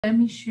Let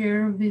me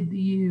share with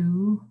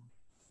you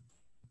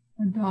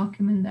a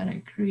document that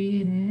I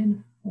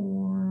created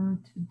for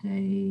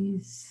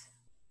today's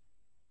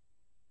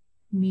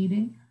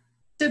meeting.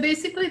 So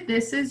basically,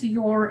 this is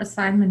your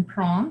assignment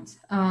prompt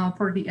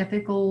for the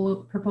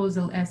ethical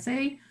proposal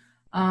essay,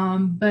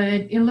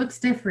 but it looks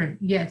different,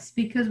 yes,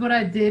 because what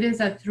I did is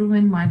I threw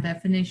in my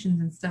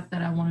definitions and stuff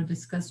that I want to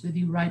discuss with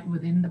you right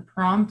within the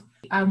prompt.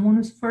 I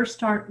want to first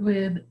start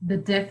with the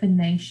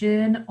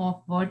definition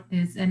of what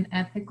is an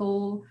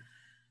ethical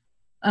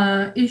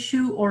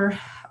issue, or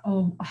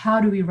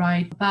how do we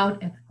write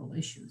about ethical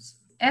issues.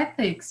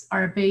 Ethics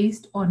are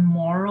based on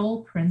moral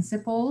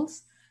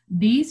principles.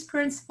 These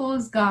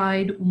principles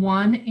guide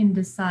one in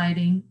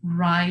deciding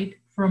right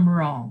from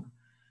wrong,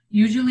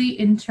 usually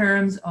in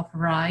terms of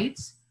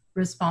rights,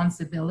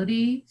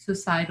 responsibility,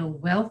 societal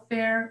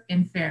welfare,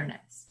 and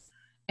fairness.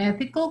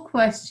 Ethical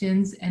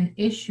questions and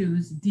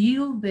issues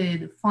deal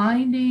with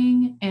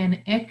finding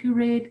an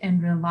accurate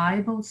and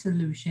reliable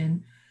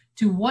solution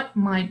to what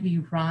might be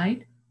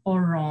right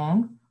or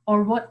wrong,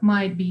 or what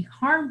might be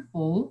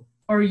harmful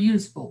or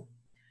useful.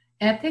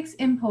 Ethics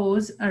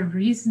impose a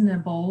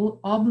reasonable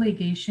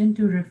obligation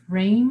to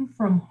refrain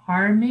from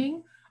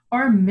harming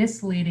or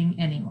misleading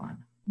anyone.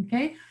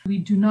 Okay, we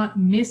do not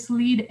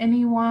mislead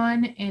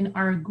anyone, and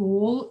our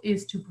goal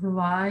is to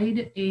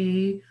provide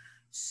a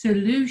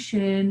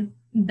solution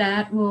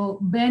that will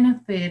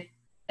benefit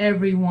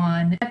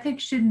everyone.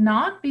 Ethics should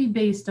not be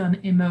based on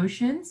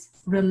emotions,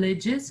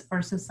 religious,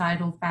 or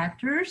societal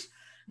factors.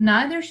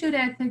 Neither should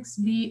ethics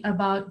be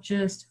about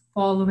just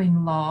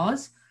following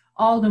laws,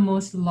 although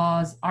most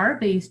laws are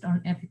based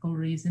on ethical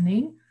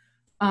reasoning,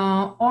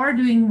 or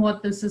doing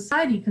what the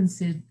society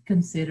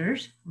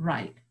considers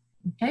right.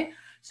 Okay,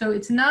 so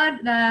it's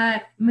not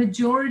that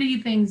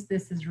majority thinks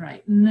this is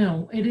right.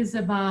 No, it is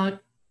about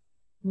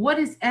what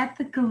is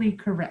ethically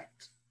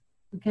correct.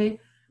 Okay,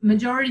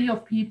 majority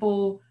of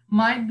people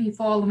might be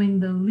following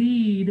the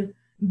lead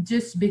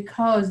just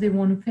because they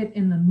want to fit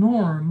in the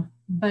norm.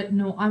 But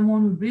no, I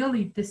want to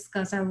really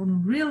discuss, I want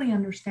to really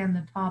understand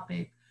the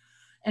topic.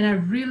 And I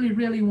really,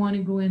 really want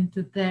to go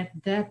into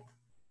that depth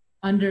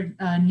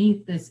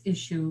underneath this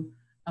issue.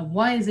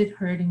 Why is it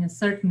hurting a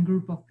certain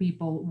group of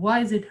people? Why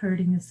is it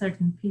hurting a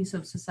certain piece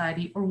of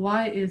society? Or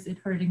why is it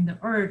hurting the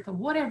earth? Or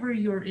whatever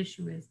your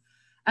issue is,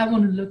 I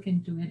want to look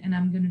into it, and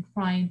I'm going to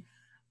find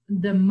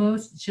the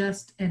most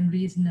just and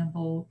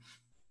reasonable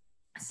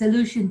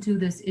solution to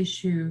this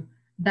issue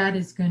that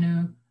is going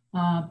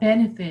to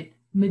benefit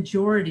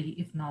majority,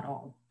 if not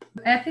all.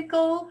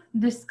 Ethical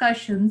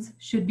discussions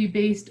should be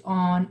based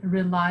on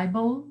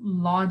reliable,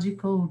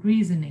 logical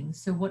reasoning.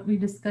 So what we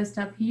discussed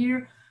up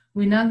here,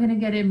 we're not going to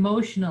get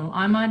emotional.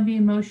 I might be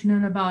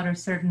emotional about a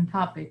certain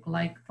topic.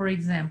 Like, for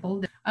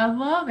example, I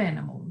love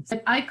animals,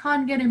 but I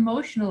can't get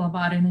emotional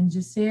about it and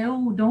just say,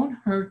 oh, don't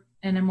hurt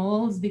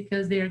animals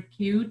because they're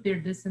cute,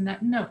 they're this and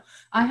that. No,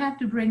 I have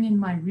to bring in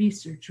my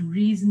research,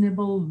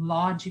 reasonable,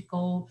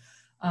 logical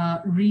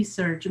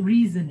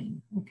reasoning.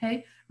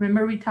 Okay,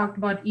 remember we talked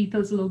about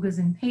ethos, logos,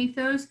 and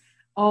pathos.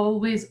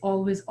 Always,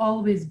 always,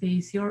 always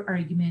base your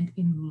argument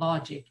in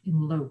logic,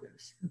 in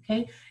logos.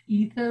 Okay,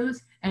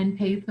 ethos and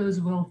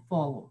pathos will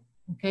follow.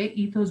 Okay,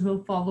 ethos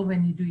will follow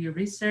when you do your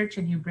research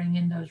and you bring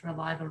in those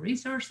reliable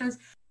resources.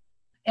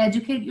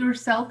 Educate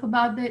yourself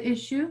about the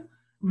issue.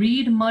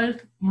 Read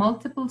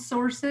multiple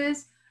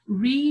sources.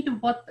 Read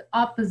what the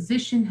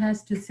opposition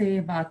has to say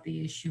about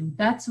the issue.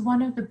 That's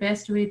one of the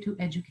best way to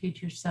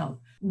educate yourself.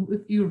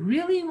 If you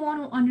really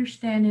want to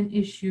understand an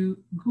issue,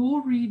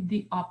 go read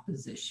the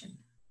opposition.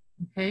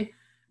 Okay,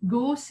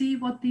 go see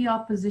what the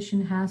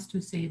opposition has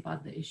to say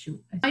about the issue.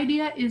 The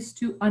idea is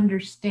to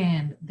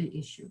understand the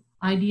issue.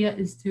 Idea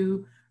is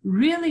to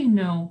really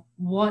know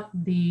what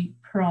the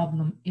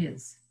problem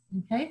is.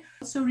 Okay,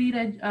 also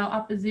read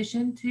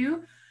opposition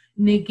to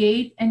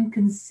negate and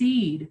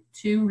concede,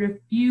 to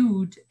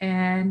refute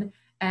and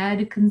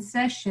add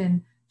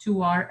concession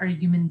to our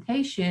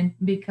argumentation,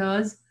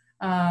 because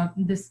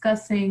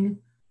discussing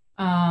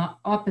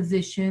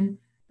opposition,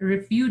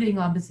 refuting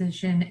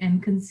opposition,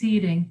 and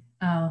conceding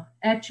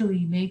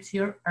actually makes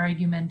your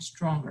argument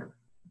stronger.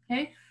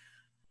 Okay,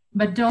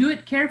 but don't do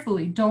it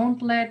carefully.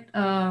 Don't let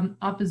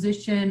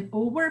opposition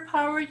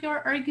overpower your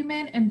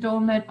argument, and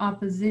don't let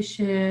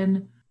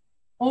opposition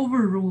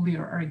overrule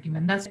your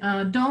argument. That's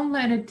don't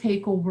let it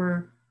take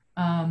over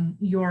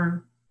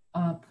your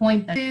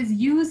point. That is,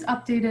 use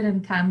updated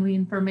and timely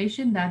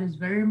information. That is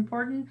very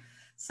important.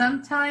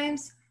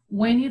 Sometimes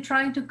when you're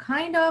trying to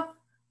kind of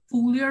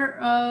fool your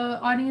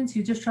audience,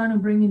 you're just trying to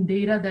bring in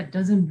data that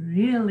doesn't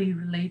really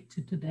relate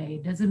to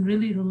today, doesn't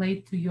really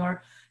relate to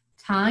your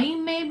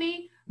time,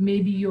 maybe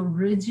your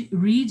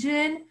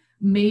region,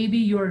 maybe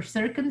your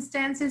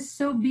circumstances.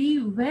 So be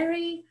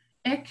very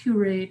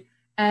accurate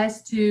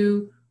as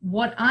to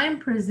what I'm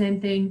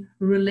presenting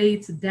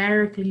relates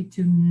directly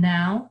to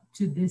now,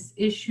 to this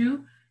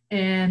issue,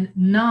 and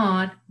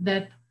not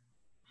that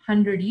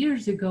 100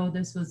 years ago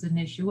this was an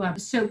issue.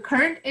 So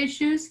current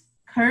issues,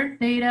 current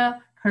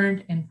data,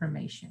 current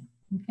information.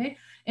 Okay.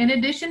 In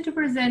addition to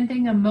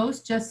presenting a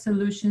most just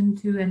solution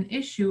to an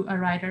issue, a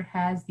writer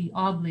has the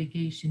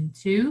obligation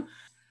to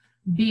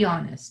be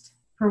honest,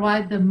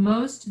 provide the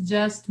most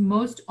just,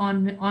 most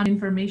on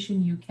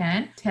information you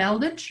can, tell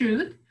the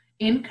truth.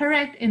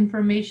 Incorrect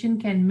information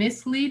can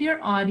mislead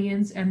your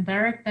audience and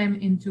direct them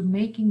into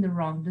making the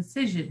wrong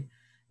decision.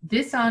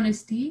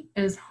 Dishonesty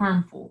is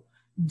harmful.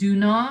 Do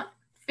not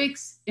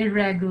fix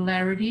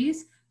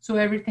irregularities so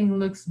everything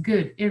looks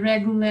good.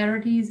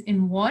 Irregularities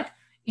in what?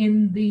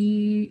 In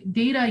the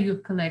data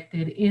you've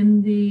collected,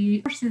 in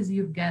the sources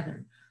you've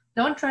gathered.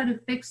 Don't try to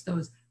fix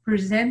those.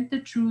 Present the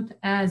truth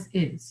as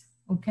is,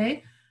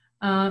 okay?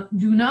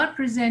 Do not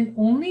present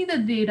only the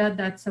data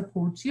that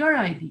supports your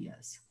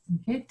ideas,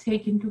 okay?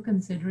 Take into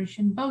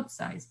consideration both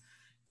sides.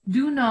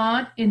 Do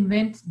not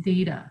invent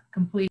data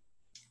completely.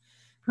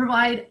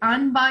 Provide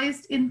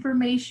unbiased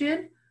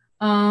information.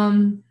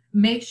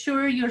 Make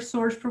sure your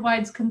source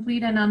provides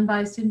complete and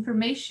unbiased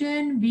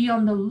information. Be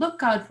on the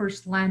lookout for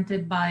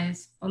slanted,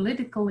 biased,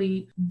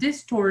 politically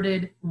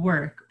distorted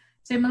work.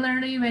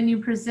 Similarly, when you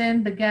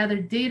present the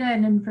gathered data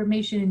and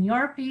information in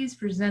your piece,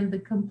 present the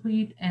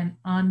complete and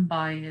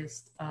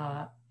unbiased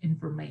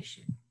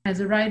information. As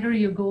a writer,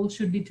 your goal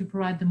should be to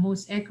provide the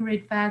most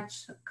accurate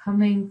facts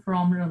coming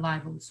from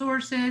reliable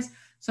sources.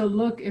 So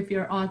look if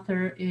your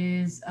author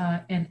is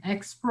an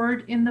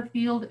expert in the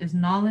field, is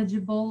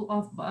knowledgeable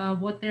of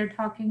what they're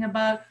talking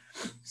about.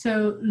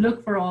 So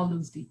look for all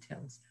those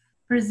details.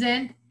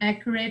 Present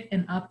accurate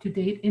and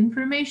up-to-date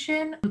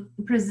information.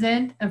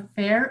 Present a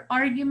fair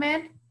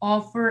argument.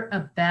 Offer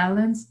a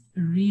balanced,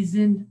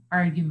 reasoned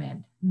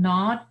argument,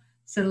 not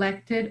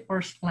selected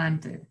or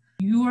slanted.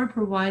 You are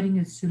providing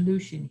a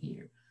solution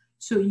here.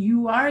 So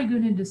you are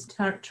going to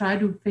try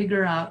to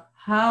figure out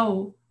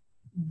how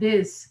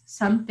this,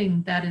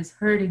 something that is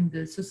hurting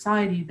the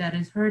society, that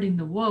is hurting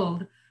the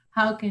world,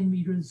 how can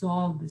we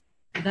resolve this?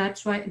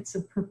 That's why it's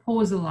a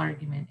proposal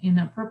argument. In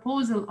a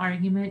proposal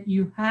argument,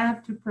 you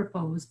have to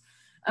propose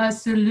a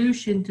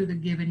solution to the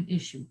given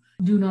issue.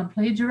 Do not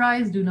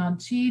plagiarize, do not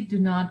cheat, do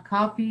not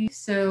copy.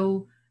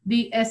 So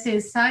the essay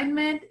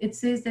assignment, it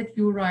says that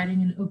you're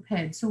writing an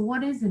op-ed. So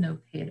what is an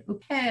op-ed?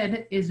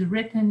 Op-ed is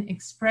written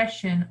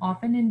expression of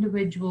an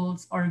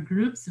individual's or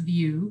group's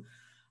view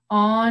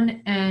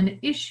on an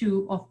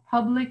issue of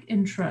public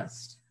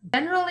interest.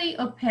 Generally,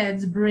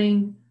 op-eds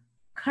bring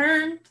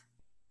current,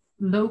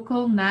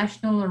 local,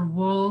 national, or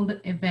world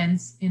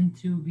events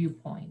into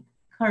viewpoint.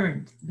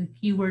 Current, the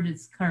keyword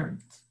is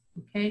current,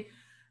 okay?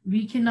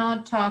 We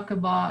cannot talk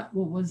about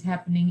what was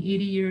happening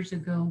 80 years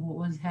ago,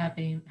 what was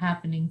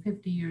happening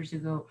 50 years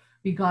ago.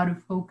 We got to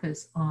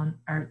focus on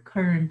our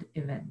current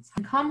events.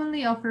 I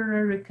commonly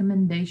offer a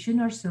recommendation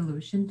or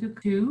solution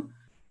to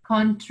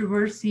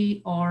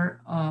controversy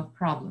or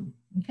problem,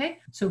 okay?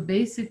 So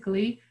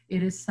basically,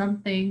 it is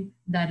something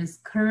that is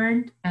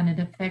current and it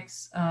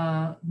affects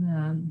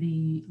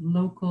the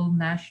local,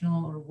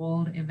 national, or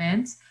world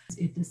events.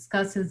 It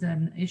discusses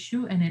an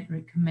issue and it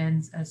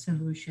recommends a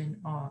solution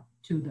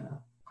to the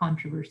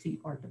controversy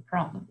or the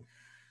problem.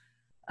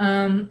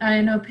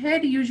 An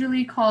op-ed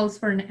usually calls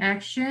for an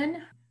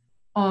action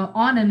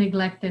on a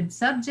neglected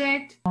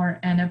subject, or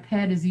an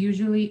op-ed is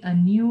usually a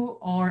new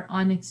or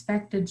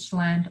unexpected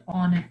slant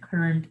on a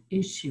current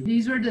issue.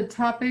 These are the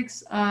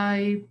topics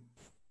I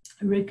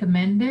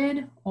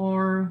recommended,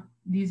 or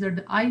these are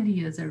the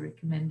ideas I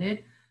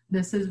recommended.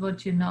 This is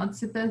what you're not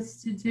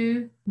supposed to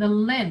do. The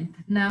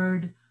length,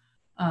 now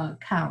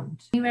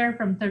count, anywhere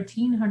from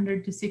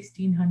 1,300 to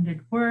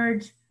 1,600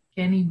 words.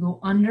 Can you go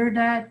under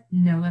that?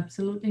 No,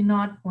 absolutely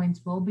not.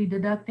 Points will be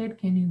deducted.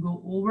 Can you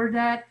go over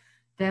that?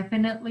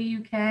 Definitely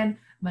you can,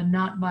 but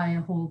not by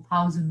a whole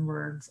 1,000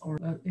 words. Or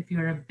if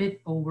you're a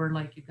bit over,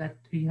 like you got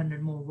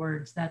 300 more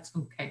words, that's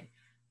okay.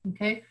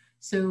 Okay,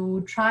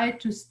 so try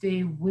to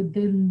stay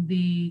within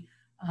the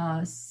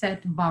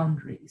set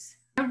boundaries.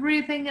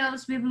 Everything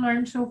else we've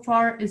learned so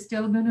far is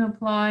still going to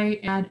apply.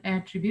 Add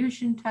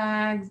attribution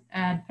tags,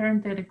 add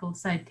parenthetical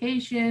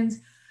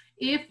citations.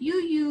 If you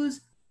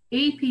use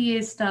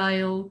APA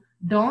style,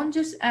 don't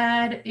just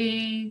add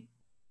a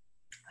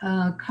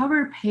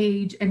cover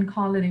page and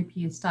call it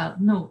APA style.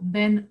 No,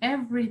 then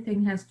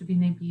everything has to be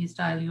in APA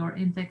style, your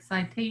in-text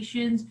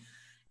citations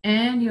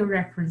and your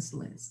reference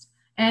list.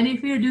 And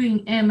if you're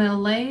doing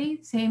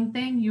MLA, same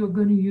thing, you're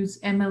going to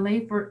use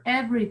MLA for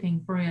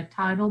everything, for your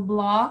title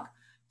block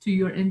to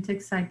your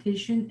in-text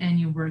citation and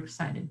your works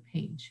cited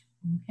page,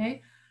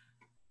 okay?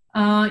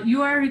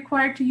 You are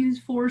required to use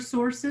 4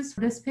 sources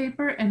for this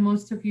paper, and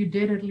most of you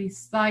did at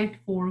least cite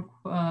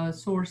 4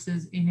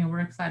 sources in your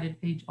works cited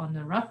page on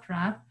the rough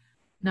draft.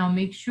 Now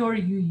make sure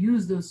you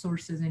use those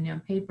sources in your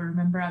paper.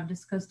 Remember, I've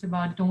discussed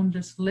about don't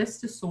just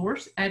list a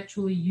source,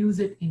 actually use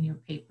it in your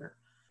paper.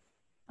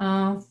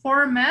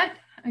 Format,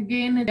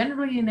 again,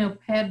 generally an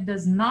op-ed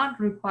does not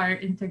require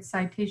in-text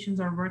citations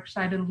or works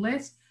cited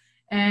list,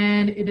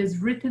 and it is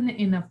written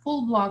in a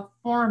full block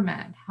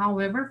format.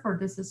 However, for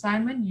this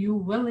assignment, you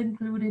will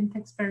include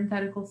in-text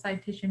parenthetical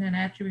citation and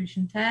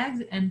attribution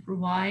tags and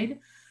provide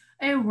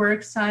a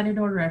works cited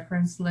or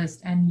reference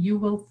list, and you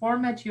will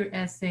format your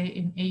essay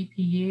in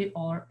APA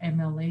or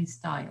MLA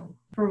style.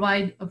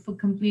 Provide a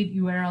complete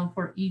URL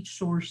for each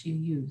source you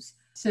use.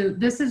 So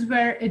this is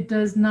where it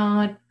does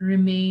not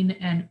remain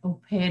an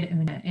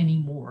OPED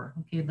anymore.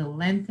 Okay, the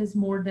length is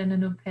more than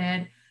an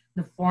OPED.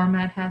 The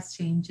format has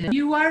changed.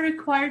 You are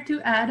required to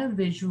add a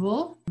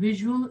visual.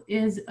 Visual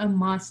is a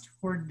must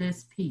for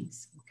this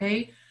piece,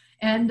 okay?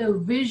 And the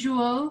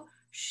visual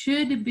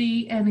should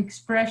be an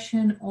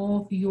expression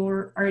of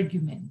your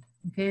argument,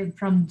 okay?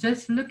 From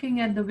just looking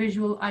at the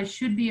visual, I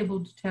should be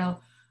able to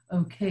tell,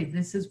 okay,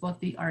 this is what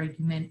the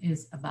argument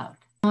is about.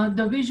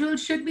 The visual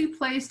should be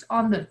placed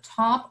on the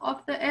top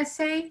of the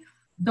essay.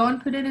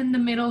 Don't put it in the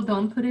middle,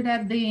 don't put it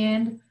at the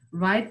end.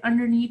 Right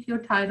underneath your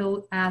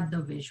title, add the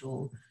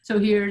visual. So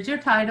here's your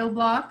title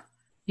block,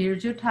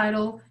 here's your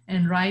title,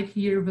 and right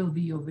here will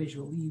be your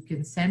visual. You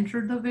can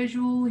center the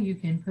visual, you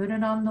can put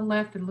it on the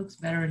left, it looks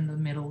better in the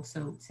middle.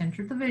 So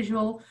center the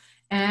visual,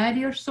 add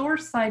your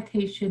source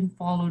citation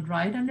followed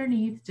right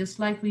underneath, just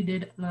like we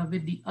did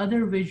with the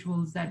other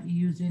visuals that we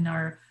use in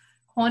our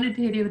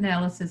quantitative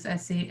analysis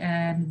essay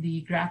and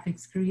the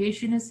graphics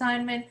creation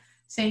assignment.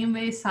 Same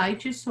way,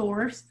 cite your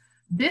source.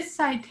 This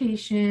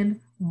citation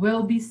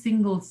will be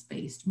single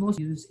spaced. Most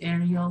use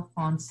Arial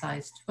font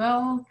size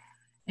 12,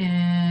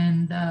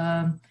 and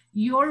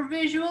your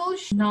visual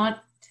should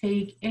not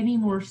take any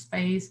more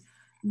space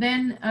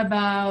than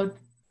about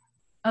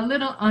a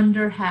little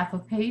under half a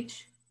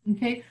page,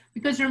 okay?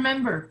 Because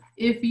remember,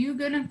 if you're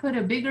gonna put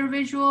a bigger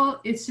visual,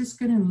 it's just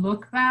gonna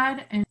look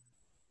bad, and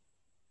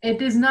it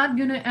is not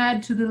going to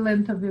add to the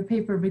length of your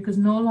paper, because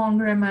no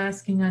longer am I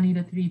asking I need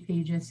a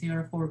 3-page essay or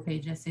a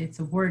 4-page essay. It's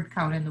a word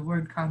count, and the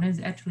word count is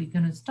actually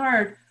going to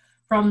start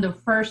from the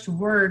first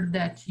word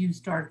that you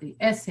start the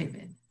essay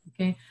with,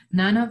 okay?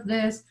 None of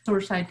this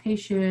source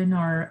citation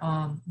or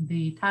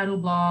the title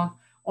block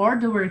or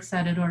the works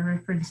cited or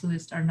reference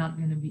list are not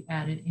going to be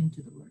added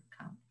into the word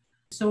count.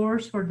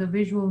 Source for the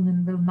visual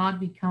then will not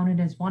be counted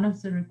as one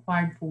of the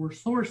required 4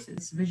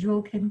 sources.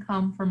 Visual can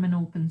come from an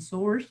open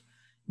source,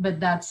 but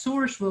that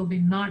source will be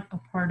not a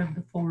part of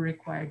the 4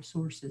 required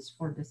sources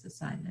for this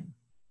assignment.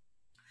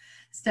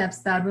 Steps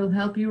that will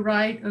help you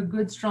write a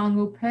good, strong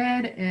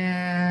OPED,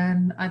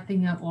 and I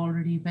think I've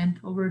already went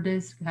over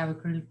this. Have a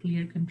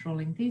clear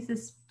controlling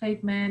thesis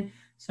statement,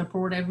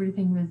 support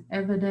everything with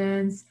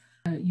evidence,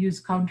 use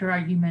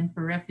counter-argument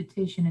for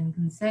refutation and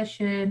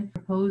concession,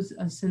 propose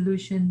a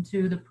solution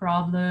to the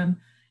problem,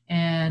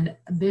 and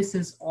this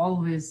is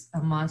always a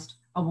must.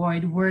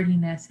 Avoid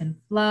wordiness and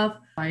fluff,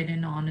 write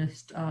an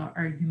honest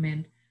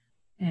argument,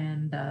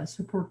 and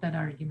support that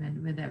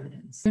argument with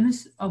evidence. We're going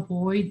to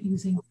avoid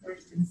using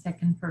first and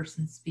second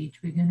person speech.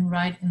 We're going to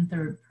write in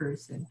third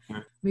person.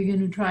 We're going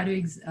to try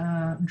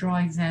to draw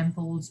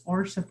examples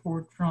or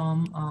support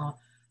from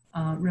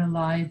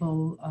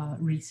reliable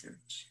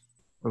research.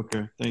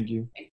 Okay, thank you.